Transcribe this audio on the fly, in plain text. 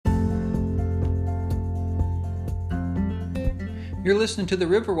You're listening to The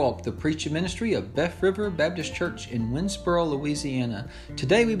Riverwalk, the preaching ministry of Beth River Baptist Church in Winsboro, Louisiana.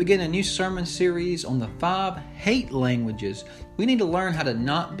 Today we begin a new sermon series on the 5 hate languages. We need to learn how to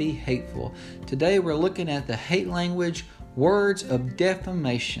not be hateful. Today we're looking at the hate language, words of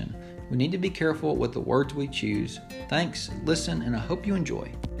defamation. We need to be careful with the words we choose. Thanks, listen, and I hope you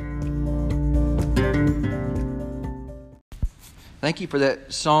enjoy. Thank you for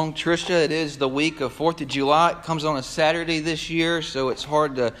that song, Tricia. It is the week of 4th of July. It comes on a Saturday this year, so it's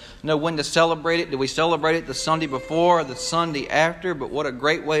hard to know when to celebrate it. Do we celebrate it the Sunday before or the Sunday after? But what a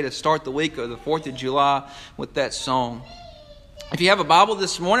great way to start the week of the 4th of July with that song. If you have a Bible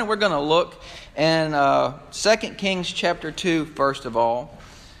this morning, we're going to look in 2 Kings chapter 2, first of all.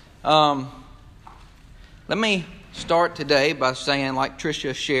 Let me start today by saying, like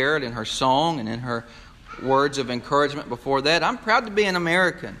Tricia shared in her song and in her words of encouragement before that, I'm proud to be an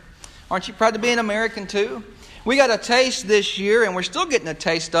American. Aren't you proud to be an American too? We got a taste this year, and we're still getting a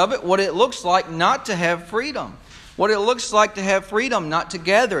taste of it, what it looks like not to have freedom. What it looks like to have freedom, not to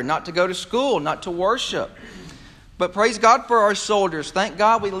gather, not to go to school, not to worship. But praise God for our soldiers. Thank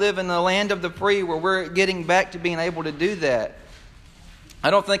God we live in the land of the free where we're getting back to being able to do that.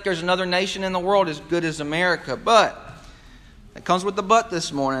 I don't think there's another nation in the world as good as America, but it comes with the but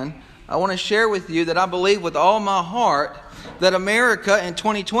this morning. I want to share with you that I believe with all my heart that America in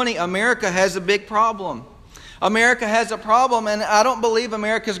 2020, America has a big problem. America has a problem, and I don't believe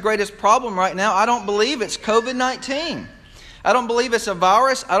America's greatest problem right now. I don't believe it's COVID-19. I don't believe it's a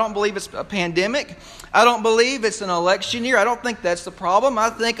virus. I don't believe it's a pandemic. I don't believe it's an election year. I don't think that's the problem. I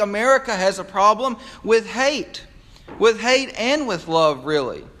think America has a problem with hate and with love,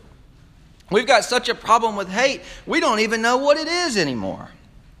 really. We've got such a problem with hate, we don't even know what it is anymore.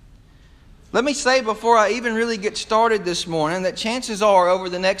 Let me say before I even really get started this morning that chances are over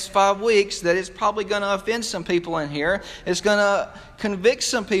the next 5 weeks that it's probably going to offend some people in here. It's going to convict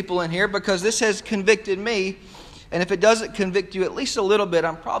some people in here because this has convicted me. And if it doesn't convict you at least a little bit,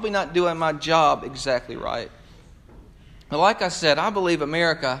 I'm probably not doing my job exactly right. But like I said, I believe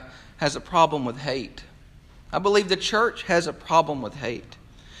America has a problem with hate. I believe the church has a problem with hate.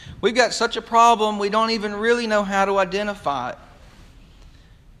 We've got such a problem we don't even really know how to identify it.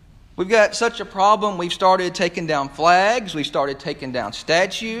 We've got such a problem, we've started taking down flags, we've started taking down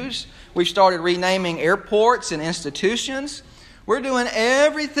statues, we've started renaming airports and institutions. We're doing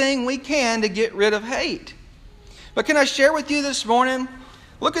everything we can to get rid of hate. But can I share with you this morning,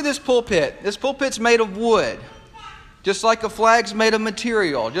 look at this pulpit. This pulpit's made of wood, just like a flag's made of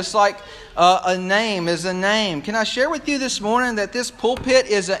material, just like a name is a name. Can I share with you this morning that this pulpit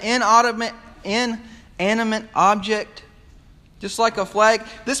is an inanimate object? Just like a flag,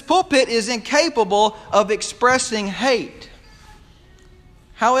 this pulpit is incapable of expressing hate.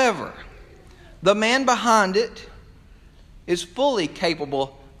 However, the man behind it is fully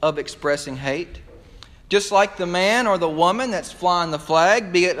capable of expressing hate. Just like the man or the woman that's flying the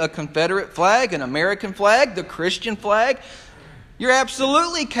flag, be it a Confederate flag, an American flag, the Christian flag, you're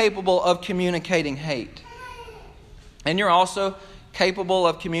absolutely capable of communicating hate. And you're also capable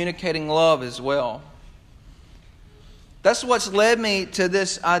of communicating love as well. That's what's led me to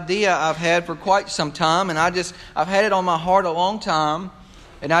this idea I've had for quite some time, and I've had it on my heart a long time,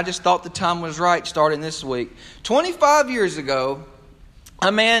 and I just thought the time was right starting this week. 25 years ago,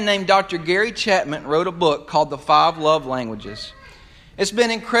 a man named Dr. Gary Chapman wrote a book called The 5 Love Languages. It's been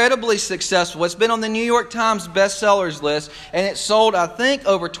incredibly successful. It's been on the New York Times bestsellers list, and it sold, I think,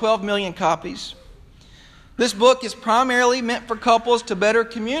 over 12 million copies. This book is primarily meant for couples to better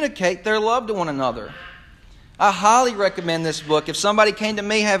communicate their love to one another. I highly recommend this book. If somebody came to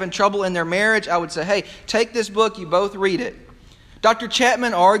me having trouble in their marriage, I would say, hey, take this book, you both read it. Dr.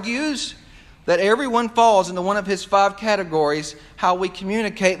 Chapman argues that everyone falls into one of his 5 categories, how we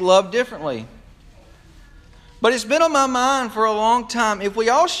communicate love differently. But it's been on my mind for a long time, if we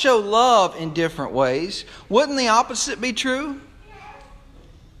all show love in different ways, wouldn't the opposite be true?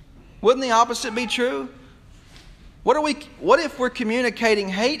 Wouldn't the opposite be true? What if we're communicating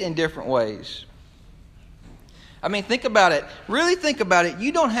hate in different ways? I mean, think about it. Really think about it.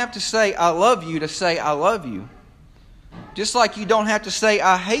 You don't have to say, I love you to say, I love you. Just like you don't have to say,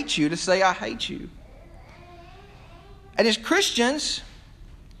 I hate you to say, I hate you. And as Christians,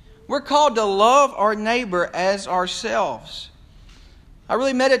 we're called to love our neighbor as ourselves. I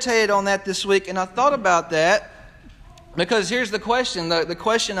really meditated on that this week, and I thought about that because here's the question. The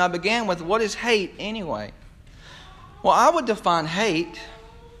question I began with, what is hate anyway? Well, I would define hate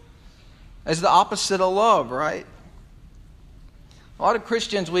as the opposite of love, right? A lot of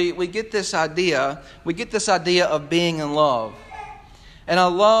Christians, we get this idea of being in love. and I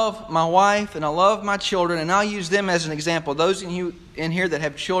love my wife, and I love my children, and I'll use them as an example. Those of you in here that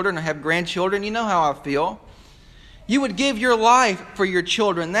have children or have grandchildren, you know how I feel. You would give your life for your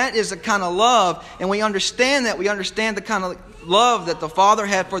children. That is the kind of love, and we understand that. We understand the kind of love that the Father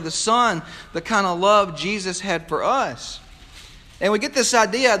had for the Son, the kind of love Jesus had for us. And we get this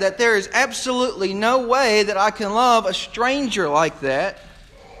idea that there is absolutely no way that I can love a stranger like that.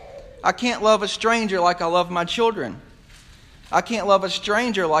 I can't love a stranger like I love my children. I can't love a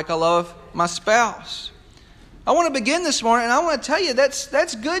stranger like I love my spouse. I want to begin this morning, and I want to tell you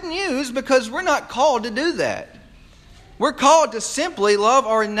that's good news, because we're not called to do that. We're called to simply love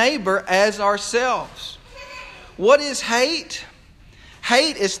our neighbor as ourselves. What is hate?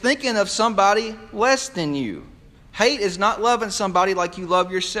 Hate is thinking of somebody less than you. Hate is not loving somebody like you love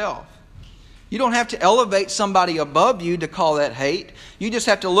yourself. You don't have to elevate somebody above you to call that hate. You just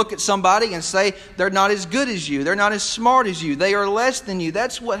have to look at somebody and say, they're not as good as you. They're not as smart as you. They are less than you.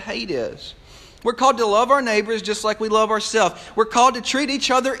 That's what hate is. We're called to love our neighbors just like we love ourselves. We're called to treat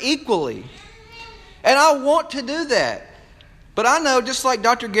each other equally. And I want to do that. But I know, just like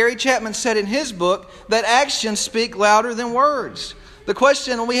Dr. Gary Chapman said in his book, that actions speak louder than words. The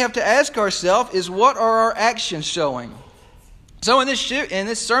question we have to ask ourselves is, what are our actions showing? So in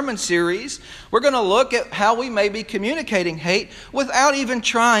this sermon series, we're going to look at how we may be communicating hate without even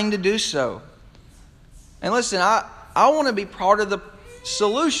trying to do so. And listen, I want to be part of the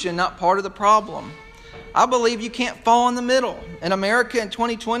solution, not part of the problem. I believe you can't fall in the middle. In America in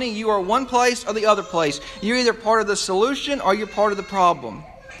 2020, you are one place or the other place. You're either part of the solution or you're part of the problem.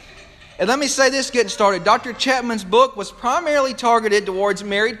 And let me say this getting started. Dr. Chapman's book was primarily targeted towards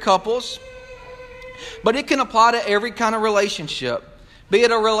married couples, but it can apply to every kind of relationship. Be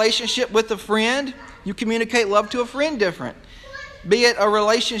it a relationship with a friend, you communicate love to a friend different. Be it a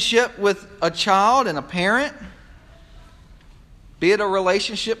relationship with a child and a parent. Be it a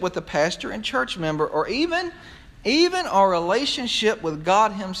relationship with a pastor and church member, or even our relationship with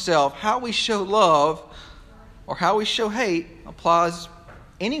God Himself. How we show love or how we show hate applies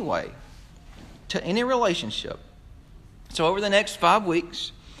anyway to any relationship. So over the next 5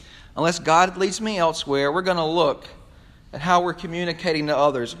 weeks, unless God leads me elsewhere, we're going to look at how we're communicating to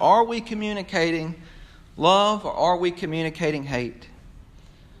others. Are we communicating love or are we communicating hate?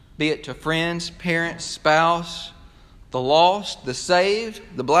 Be it to friends, parents, spouse, the lost, the saved,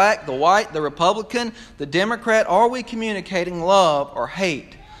 the black, the white, the Republican, the Democrat. Are we communicating love or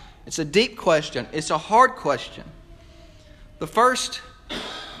hate? It's a deep question. It's a hard question. The first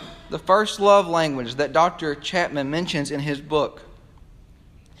love language that Dr. Chapman mentions in his book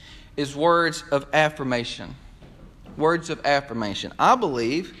is words of affirmation. Words of affirmation. I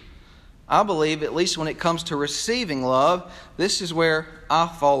believe, at least when it comes to receiving love, this is where I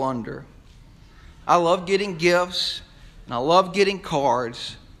fall under. I love getting gifts. And I love getting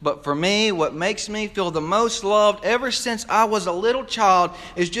cards, but for me, what makes me feel the most loved ever since I was a little child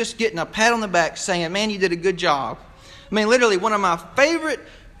is just getting a pat on the back saying, man, you did a good job. I mean, literally, one of my favorite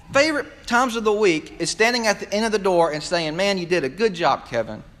times of the week is standing at the end of the door and saying, man, you did a good job,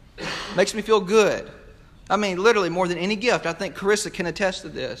 Kevin. Makes me feel good. I mean, literally, more than any gift. I think Carissa can attest to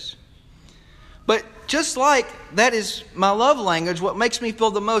this. But just like that is my love language, what makes me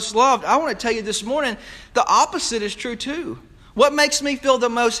feel the most loved, I want to tell you this morning, the opposite is true too. What makes me feel the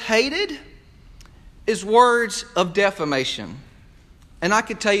most hated is words of defamation. And I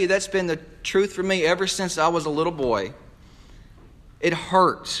can tell you that's been the truth for me ever since I was a little boy. It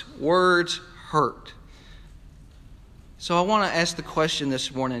hurts. Words hurt. So I want to ask the question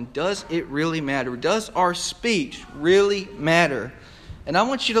this morning, does it really matter? Does our speech really matter? And I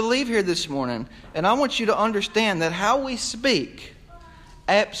want you to leave here this morning, and I want you to understand that how we speak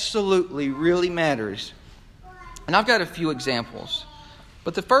absolutely really matters. And I've got a few examples.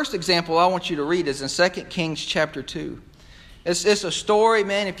 But the first example I want you to read is in 2 Kings chapter 2. It's a story,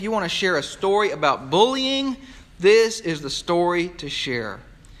 man. If you want to share a story about bullying, this is the story to share.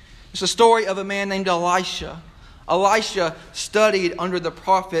 It's a story of a man named Elisha. Elisha studied under the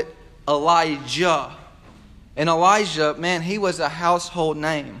prophet Elijah. And Elijah, man, he was a household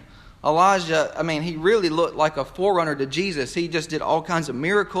name. Elijah, I mean, he really looked like a forerunner to Jesus. He just did all kinds of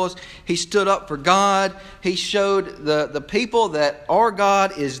miracles. He stood up for God. He showed the people that our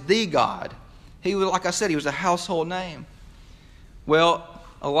God is the God. He was, like I said, he was a household name. Well,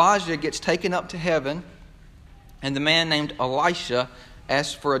 Elijah gets taken up to heaven, and the man named Elisha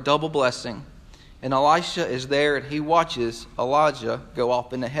asks for a double blessing. And Elisha is there, and he watches Elijah go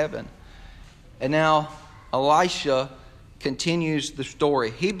off into heaven. And now Elisha continues the story.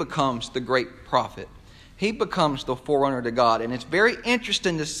 He becomes the great prophet. He becomes the forerunner to God. And it's very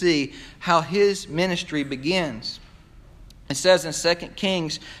interesting to see how his ministry begins. It says in 2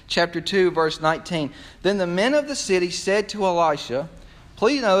 Kings chapter 2, verse 19, "Then the men of the city said to Elisha,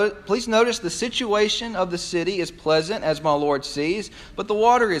 Please notice the situation of the city is pleasant, as my Lord sees, but the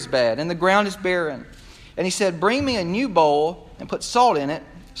water is bad, and the ground is barren. And he said, Bring me a new bowl, and put salt in it.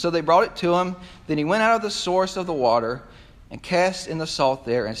 So they brought it to him. Then he went out of the source of the water, and cast in the salt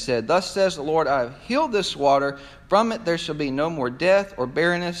there, and said, Thus says the Lord, I have healed this water. From it there shall be no more death or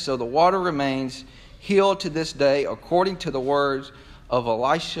barrenness. So the water remains healed to this day, according to the words of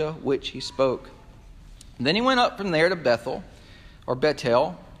Elisha, which he spoke. And then he went up from there to Bethel,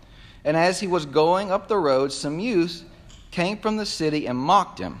 and as he was going up the road, some youths came from the city and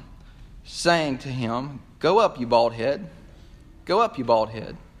mocked him, saying to him, Go up, you bald head. Go up, you bald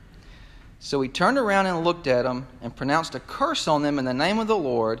head. So he turned around and looked at them and pronounced a curse on them in the name of the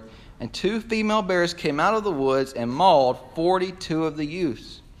Lord. And 2 female bears came out of the woods and mauled 42 of the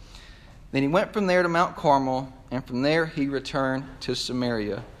youths. Then he went from there to Mount Carmel, and from there he returned to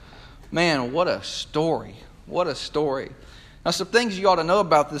Samaria." Man, what a story. What a story. Now, some things you ought to know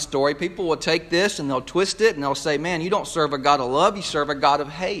about this story. People will take this and they'll twist it and they'll say, man, you don't serve a God of love, you serve a God of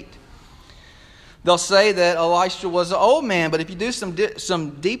hate. They'll say that Elisha was an old man, but if you do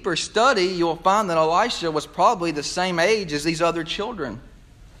some deeper study, you'll find that Elisha was probably the same age as these other children.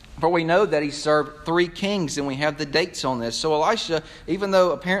 For we know that he served 3 kings, and we have the dates on this. So Elisha, even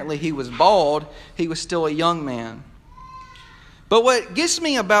though apparently he was bald, he was still a young man. But what gets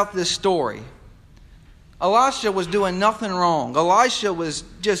me about this story, Elisha was doing nothing wrong. Elisha was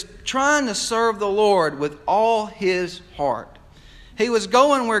just trying to serve the Lord with all his heart. He was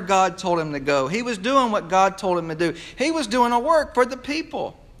going where God told him to go. He was doing what God told him to do. He was doing a work for the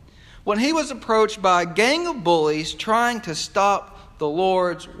people. When he was approached by a gang of bullies trying to stop the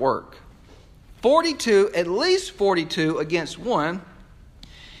Lord's work. 42, at least 42 against 1.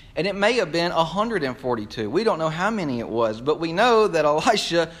 And it may have been 142. We don't know how many it was. But we know that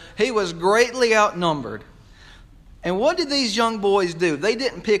Elisha, he was greatly outnumbered. And what did these young boys do? They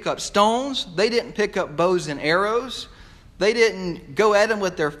didn't pick up stones. They didn't pick up bows and arrows. They didn't go at him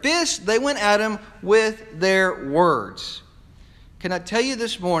with their fists. They went at him with their words. Can I tell you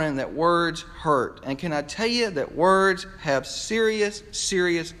this morning that words hurt? And can I tell you that words have serious,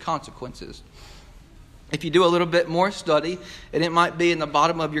 serious consequences? If you do a little bit more study, and it might be in the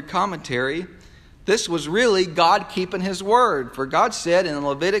bottom of your commentary, this was really God keeping His word. For God said in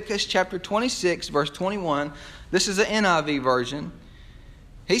Leviticus chapter 26, verse 21, this is the NIV version.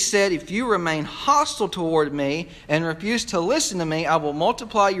 He said, if you remain hostile toward me and refuse to listen to me, I will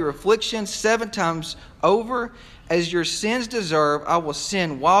multiply your afflictions 7 times over. As your sins deserve, I will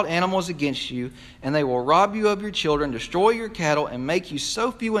send wild animals against you, and they will rob you of your children, destroy your cattle, and make you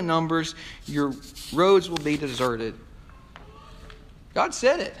so few in numbers, your roads will be deserted. God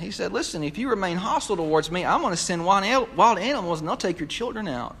said it. He said, listen, if you remain hostile towards me, I'm going to send wild animals, and they'll take your children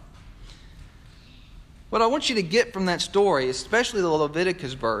out. What I want you to get from that story, especially the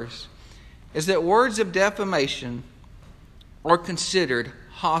Leviticus verse, is that words of defamation are considered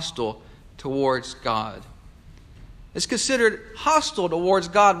hostile towards God. It's considered hostile towards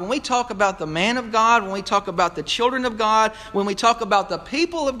God. When we talk about the man of God, when we talk about the children of God, when we talk about the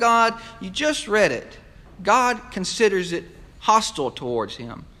people of God, you just read it. God considers it hostile towards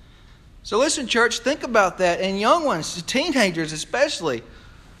him. So listen, church, think about that. And young ones, teenagers especially,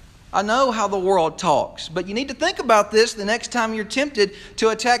 I know how the world talks, but you need to think about this the next time you're tempted to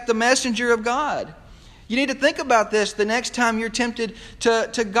attack the messenger of God. You need to think about this the next time you're tempted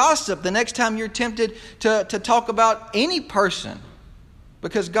to gossip, the next time you're tempted to talk about any person.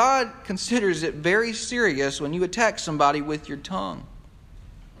 Because God considers it very serious when you attack somebody with your tongue.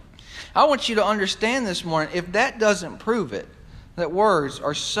 I want you to understand this morning, if that doesn't prove it, that words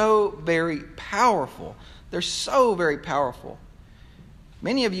are so very powerful. They're so very powerful.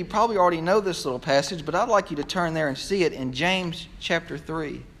 Many of you probably already know this little passage, but I'd like you to turn there and see it in James chapter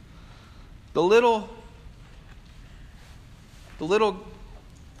 3. The little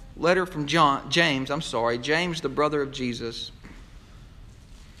letter from James, the brother of Jesus.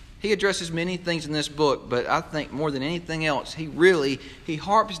 He addresses many things in this book, but I think more than anything else, he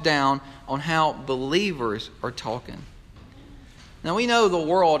harps down on how believers are talking. Now we know the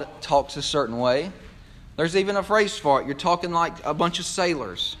world talks a certain way. There's even a phrase for it. You're talking like a bunch of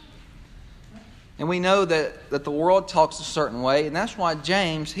sailors. And we know that the world talks a certain way. And that's why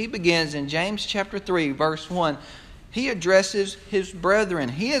James, he begins in James chapter 3, verse 1. He addresses his brethren.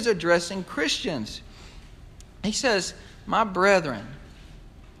 He is addressing Christians. He says, my brethren,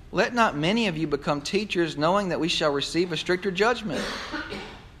 let not many of you become teachers, knowing that we shall receive a stricter judgment.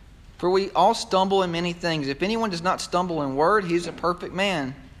 For we all stumble in many things. If anyone does not stumble in word, he is a perfect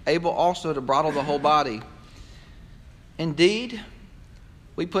man, able also to bridle the whole body. Indeed,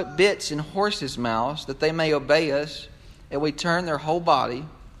 we put bits in horses' mouths that they may obey us, and we turn their whole body.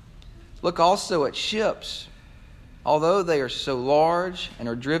 Look also at ships. Although they are so large and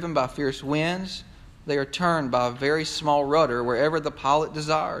are driven by fierce winds, they are turned by a very small rudder wherever the pilot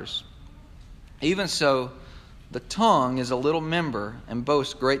desires. Even so, the tongue is a little member and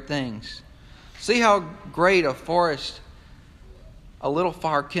boasts great things. See how great a forest a little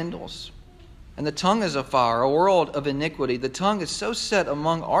fire kindles. And the tongue is a fire, a world of iniquity. The tongue is so set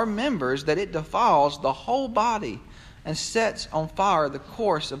among our members that it defiles the whole body and sets on fire the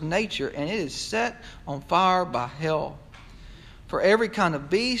course of nature, and it is set on fire by hell. For every kind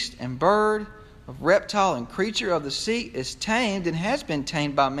of beast and bird, of reptile and creature of the sea is tamed and has been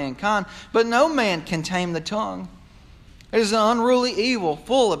tamed by mankind, but no man can tame the tongue. It is an unruly evil,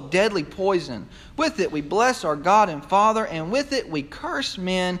 full of deadly poison. With it we bless our God and Father, and with it we curse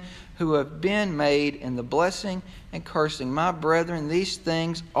men who have been made in the blessing and cursing. My brethren, these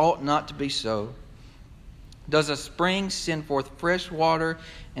things ought not to be so. Does a spring send forth fresh water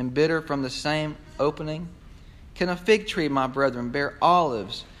and bitter from the same opening? Can a fig tree, my brethren, bear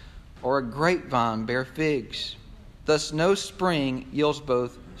olives, or a grapevine bear figs? Thus no spring yields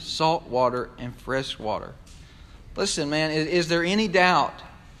both salt water and fresh water. Listen, man, is there any doubt?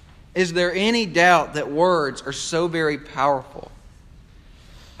 Is there any doubt that words are so very powerful?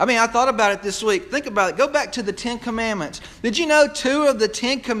 I mean, I thought about it this week. Think about it. Go back to the 10 Commandments. Did you know 2 of the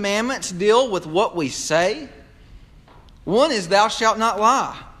 10 Commandments deal with what we say? One is thou shalt not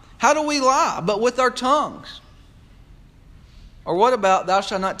lie. How do we lie? But with our tongues. Or what about thou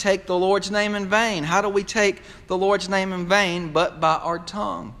shalt not take the Lord's name in vain? How do we take the Lord's name in vain but by our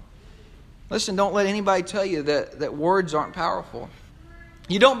tongue? Listen, don't let anybody tell you that words aren't powerful.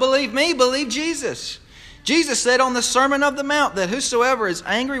 You don't believe me? Believe Jesus. Jesus said on the Sermon of the Mount that whosoever is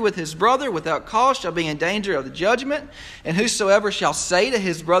angry with his brother without cause shall be in danger of the judgment, and whosoever shall say to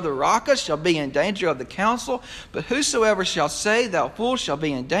his brother Raca shall be in danger of the council, but whosoever shall say thou fool shall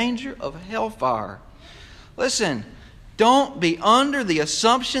be in danger of hellfire. Listen, don't be under the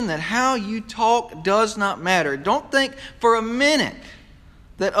assumption that how you talk does not matter. Don't think for a minute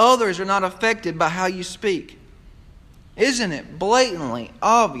that others are not affected by how you speak. Isn't it blatantly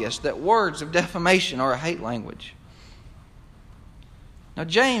obvious that words of defamation are a hate language? Now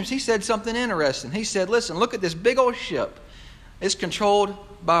James, he said something interesting. He said, listen, look at this big old ship. It's controlled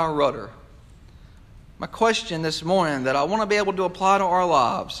by a rudder. My question this morning that I want to be able to apply to our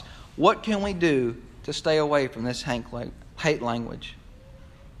lives, what can we do to stay away from this hate language?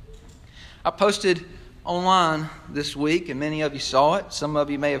 I posted online this week, and many of you saw it. Some of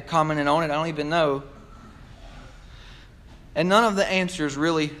you may have commented on it. I don't even know. And none of the answers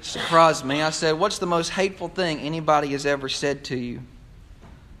really surprised me. I said, what's the most hateful thing anybody has ever said to you?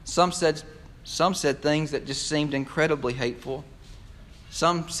 Some said things that just seemed incredibly hateful.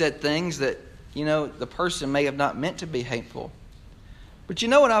 Some said things that, the person may have not meant to be hateful. But you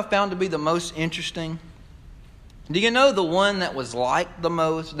know what I found to be the most interesting? Do you know the one that was liked the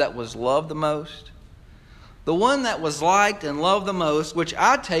most, that was loved the most? The one that was liked and loved the most, which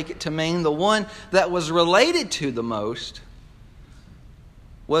I take it to mean the one that was related to the most,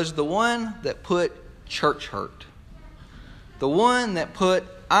 was the one that put church hurt. The one that put,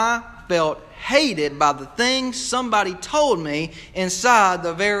 I felt hated by the things somebody told me inside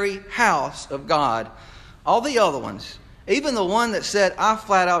the very house of God. All the other ones, even the one that said, I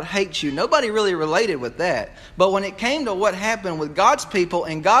flat out hate you, nobody really related with that. But when it came to what happened with God's people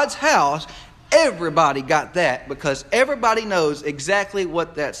in God's house, everybody got that because everybody knows exactly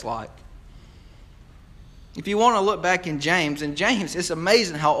what that's like. If you want to look back in James, it's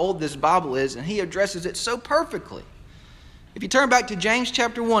amazing how old this Bible is, and he addresses it so perfectly. If you turn back to James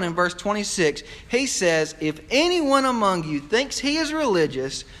chapter 1 and verse 26, he says, if anyone among you thinks he is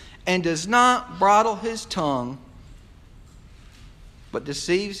religious and does not bridle his tongue, but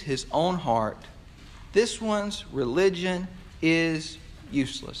deceives his own heart, this one's religion is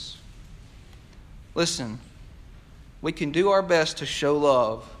useless. Listen, we can do our best to show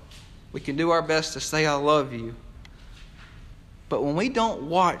love. We can do our best to say, I love you. But when we don't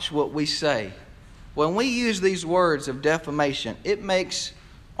watch what we say, when we use these words of defamation, it makes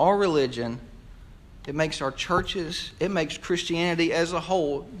our religion, it makes our churches, it makes Christianity as a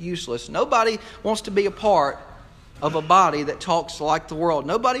whole useless. Nobody wants to be a part of a body that talks like the world.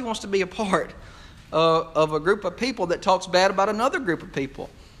 Nobody wants to be a part of a group of people that talks bad about another group of people.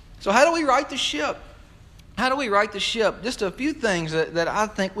 So how do we right the ship? How do we right the ship? Just a few things that I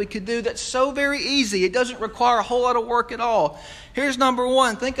think we could do that's so very easy. It doesn't require a whole lot of work at all. Here's number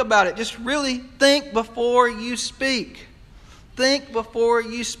one. Think about it. Just really think before you speak. Think before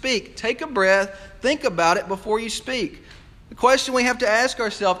you speak. Take a breath. Think about it before you speak. The question we have to ask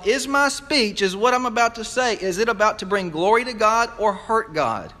ourselves, is my speech, is what I'm about to say, is it about to bring glory to God or hurt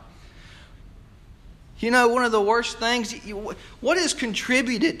God? You know, one of the worst things, what has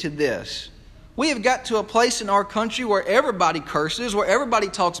contributed to this? We have got to a place in our country where everybody curses, where everybody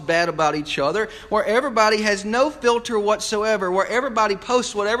talks bad about each other, where everybody has no filter whatsoever, where everybody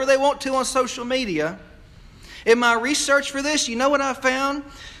posts whatever they want to on social media. In my research for this, you know what I found?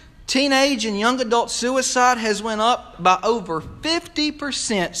 Teenage and young adult suicide has went up by over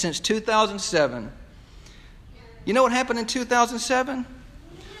 50% since 2007. You know what happened in 2007?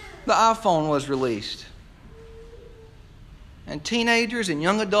 The iPhone was released. And teenagers and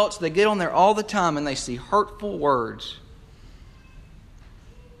young adults, they get on there all the time and they see hurtful words.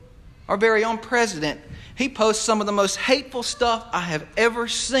 Our very own president, he posts some of the most hateful stuff I have ever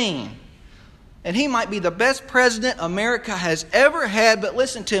seen. And he might be the best president America has ever had, but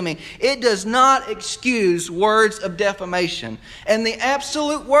listen to me, it does not excuse words of defamation. And the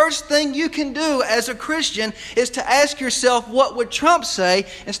absolute worst thing you can do as a Christian is to ask yourself, what would Trump say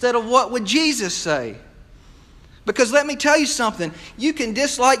instead of what would Jesus say? Because let me tell you something, you can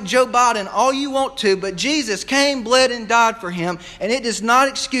dislike Joe Biden all you want to, but Jesus came, bled, and died for him, and it does not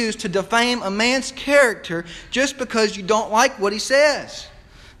excuse to defame a man's character just because you don't like what he says.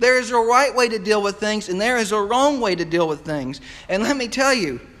 There is a right way to deal with things, and there is a wrong way to deal with things. And let me tell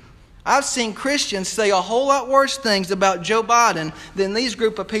you, I've seen Christians say a whole lot worse things about Joe Biden than these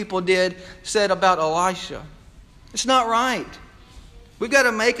group of people said about Elisha. It's not right. We've got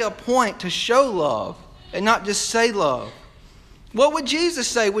to make a point to show love and not just say love. What would Jesus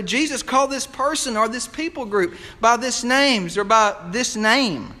say? Would Jesus call this person or this people group by this names or by this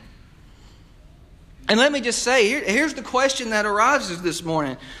name? And let me just say, here's the question that arises this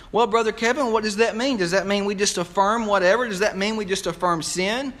morning. Well, Brother Kevin, what does that mean? Does that mean we just affirm whatever? Does that mean we just affirm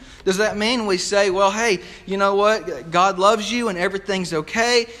sin? Does that mean we say, well, hey, you know what? God loves you and everything's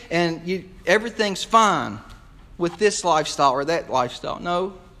okay and everything's fine with this lifestyle or that lifestyle?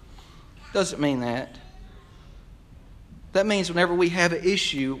 No, doesn't mean that. That means whenever we have an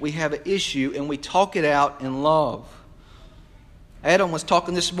issue and we talk it out in love. Adam was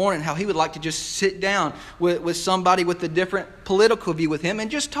talking this morning how he would like to just sit down with somebody with a different political view with him and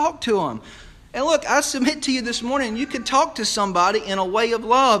just talk to him. And look, I submit to you this morning, you could talk to somebody in a way of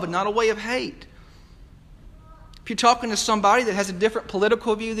love and not a way of hate. If you're talking to somebody that has a different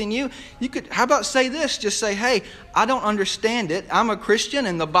political view than you could, how about say this? Just say, hey, I don't understand it. I'm a Christian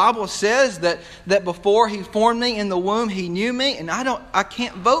and the Bible says that before He formed me in the womb, He knew me. And I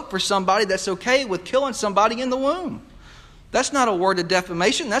can't vote for somebody that's okay with killing somebody in the womb. That's not a word of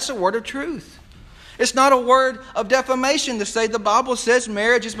defamation. That's a word of truth. It's not a word of defamation to say the Bible says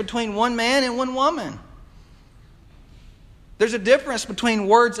marriage is between one man and one woman. There's a difference between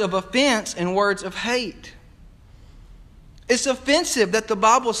words of offense and words of hate. It's offensive that the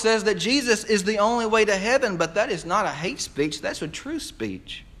Bible says that Jesus is the only way to heaven, but that is not a hate speech. That's a true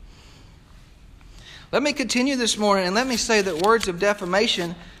speech. Let me continue this morning and let me say that words of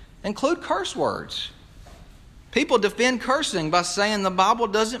defamation include curse words. People defend cursing by saying the Bible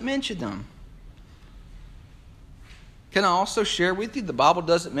doesn't mention them. Can I also share with you, the Bible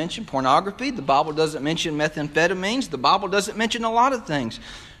doesn't mention pornography. The Bible doesn't mention methamphetamines. The Bible doesn't mention a lot of things.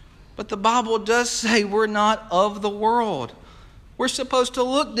 But the Bible does say we're not of the world. We're supposed to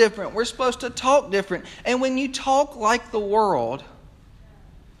look different. We're supposed to talk different. And when you talk like the world,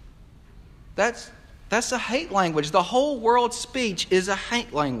 that's a hate language. The whole world's speech is a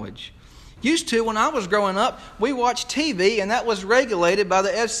hate language. Used to, when I was growing up, we watched TV and that was regulated by the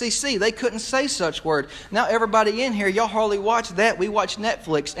FCC. They couldn't say such word. Now everybody in here, y'all hardly watch that. We watch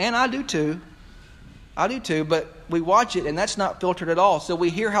Netflix, and I do too. But we watch it and that's not filtered at all. So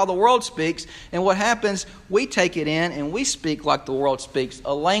we hear how the world speaks, and what happens, we take it in and we speak like the world speaks,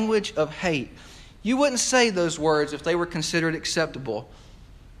 a language of hate. You wouldn't say those words if they were considered acceptable.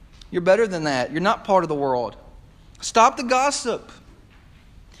 You're better than that. You're not part of the world. Stop the gossip.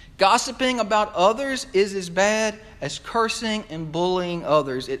 Gossiping about others is as bad as cursing and bullying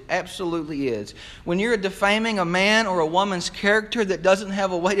others. It absolutely is. When you're defaming a man or a woman's character that doesn't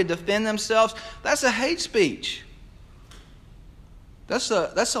have a way to defend themselves, that's a hate speech. That's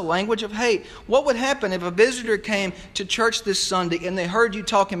a language of hate. What would happen if a visitor came to church this Sunday and they heard you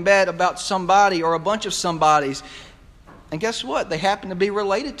talking bad about somebody or a bunch of somebodies? And guess what? They happen to be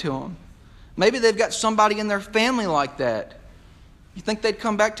related to them. Maybe they've got somebody in their family like that. You think they'd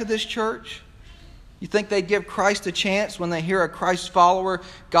come back to this church? You think they'd give Christ a chance when they hear a Christ follower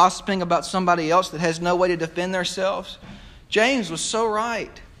gossiping about somebody else that has no way to defend themselves? James was so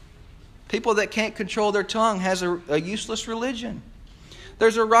right. People that can't control their tongue has a useless religion.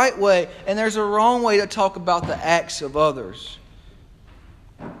 There's a right way and there's a wrong way to talk about the acts of others.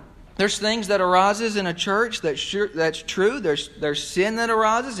 There's things that arises in a church that's true. There's sin that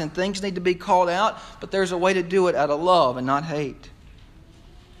arises and things need to be called out. But there's a way to do it out of love and not hate.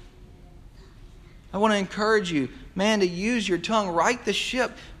 I want to encourage you, man, to use your tongue. Right the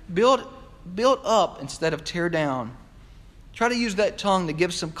ship. Build up instead of tear down. Try to use that tongue to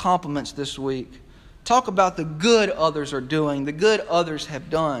give some compliments this week. Talk about the good others are doing, the good others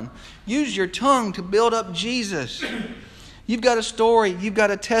have done. Use your tongue to build up Jesus. You've got a story, you've got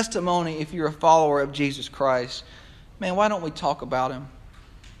a testimony if you're a follower of Jesus Christ. Man, why don't we talk about Him?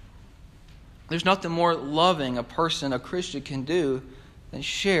 There's nothing more loving a Christian can do than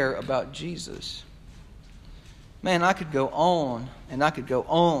share about Jesus. Man, I could go on and I could go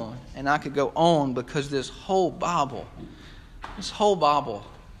on and I could go on because this whole Bible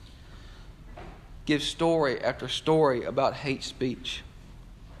gives story after story about hate speech.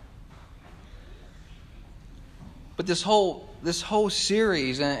 But this whole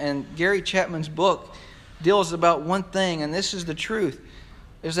series and Gary Chapman's book deals about one thing, and this is the truth,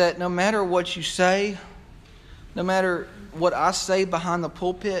 is that no matter what you say, no matter what I say behind the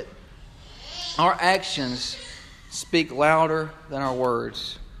pulpit, our actions speak louder than our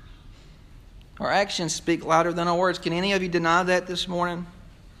words. Our actions speak louder than our words. Can any of you deny that this morning?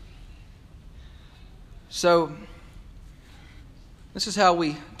 So, this is how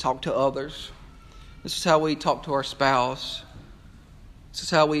we talk to others. This is how we talk to our spouse. This is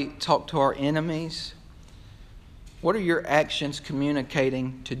how we talk to our enemies. What are your actions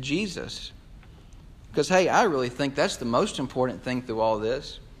communicating to Jesus? Because, hey, I really think that's the most important thing through all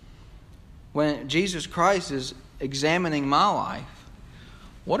this. When Jesus Christ is examining my life,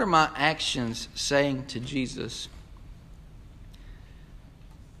 what are my actions saying to Jesus?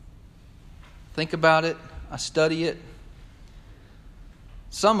 Think about it. I study it.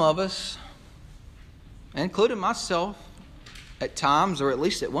 Some of us, including myself, at times, or at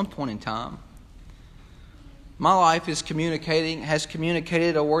least at one point in time, my life has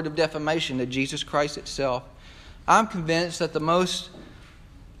communicated a word of defamation to Jesus Christ itself. I'm convinced that the most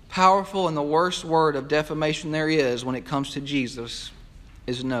powerful and the worst word of defamation there is when it comes to Jesus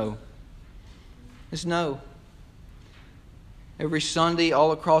is no. It's no. Every Sunday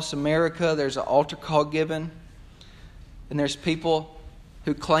all across America there's an altar call given. And there's people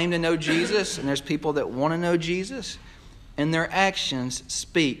who claim to know Jesus and there's people that want to know Jesus. And their actions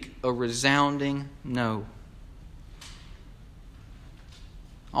speak a resounding no.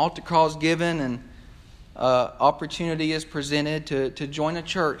 Altar call is given and opportunity is presented to join a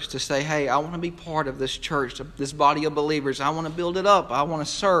church, to say, hey, I want to be part of this church, this body of believers. I want to build it up. I want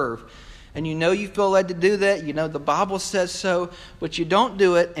to serve. And you know you feel led to do that. You know the Bible says so, but you don't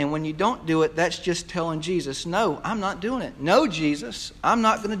do it. And when you don't do it, that's just telling Jesus, no, I'm not doing it. No, Jesus, I'm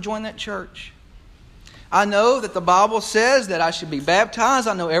not going to join that church. I know that the Bible says that I should be baptized.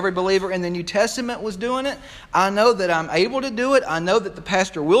 I know every believer in the New Testament was doing it. I know that I'm able to do it. I know that the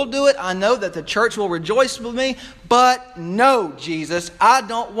pastor will do it. I know that the church will rejoice with me. But no, Jesus, I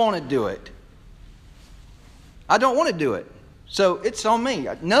don't want to do it. I don't want to do it. So it's on me.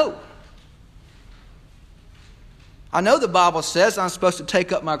 No. I know the Bible says I'm supposed to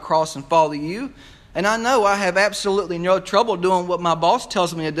take up my cross and follow you. And I know I have absolutely no trouble doing what my boss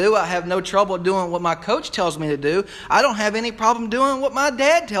tells me to do. I have no trouble doing what my coach tells me to do. I don't have any problem doing what my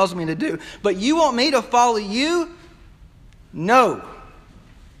dad tells me to do. But you want me to follow you? No.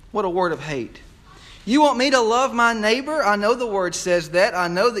 What a word of hate. You want me to love my neighbor? I know the word says that. I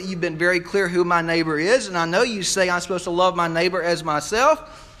know that you've been very clear who my neighbor is. And I know you say I'm supposed to love my neighbor as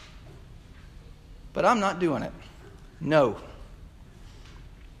myself. But I'm not doing it. No.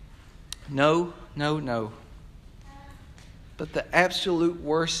 No. No, no. But the absolute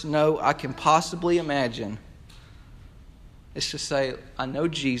worst no I can possibly imagine is to say, I know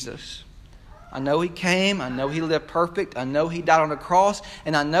Jesus. I know He came. I know He lived perfect. I know He died on the cross.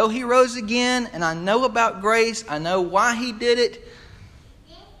 And I know He rose again. And I know about grace. I know why He did it.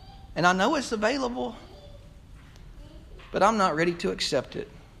 And I know it's available. But I'm not ready to accept it.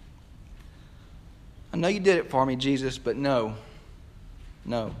 I know You did it for me, Jesus, but no.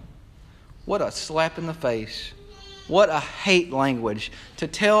 No. What a slap in the face. What a hate language to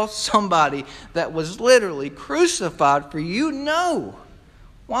tell somebody that was literally crucified for you. No.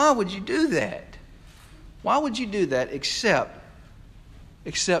 Why would you do that? Why would you do that except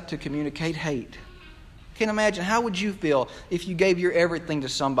to communicate hate? Can't imagine, how would you feel if you gave your everything to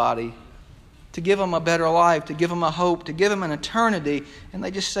somebody to give them a better life, to give them a hope, to give them an eternity, and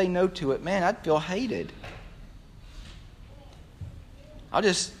they just say no to it? Man, I'd feel hated.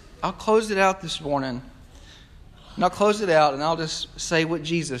 I'll close it out this morning And I'll close it out, and I'll just say what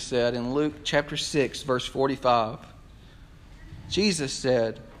Jesus said in Luke chapter 6, verse 45. Jesus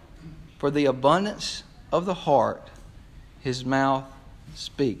said, "For the abundance of the heart, his mouth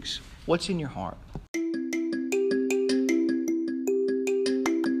speaks." What's in your heart?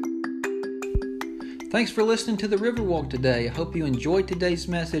 Thanks for listening to the Riverwalk today. I hope you enjoyed today's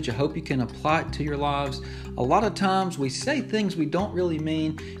message. I hope you can apply it to your lives. A lot of times we say things we don't really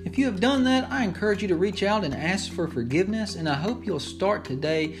mean. If you have done that, I encourage you to reach out and ask for forgiveness. And I hope you'll start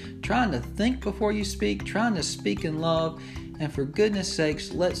today trying to think before you speak, trying to speak in love. And for goodness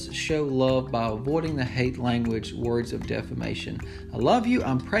sakes, let's show love by avoiding the hate language, words of defamation. I love you.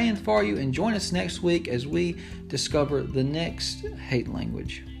 I'm praying for you. And join us next week as we discover the next hate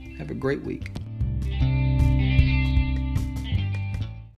language. Have a great week.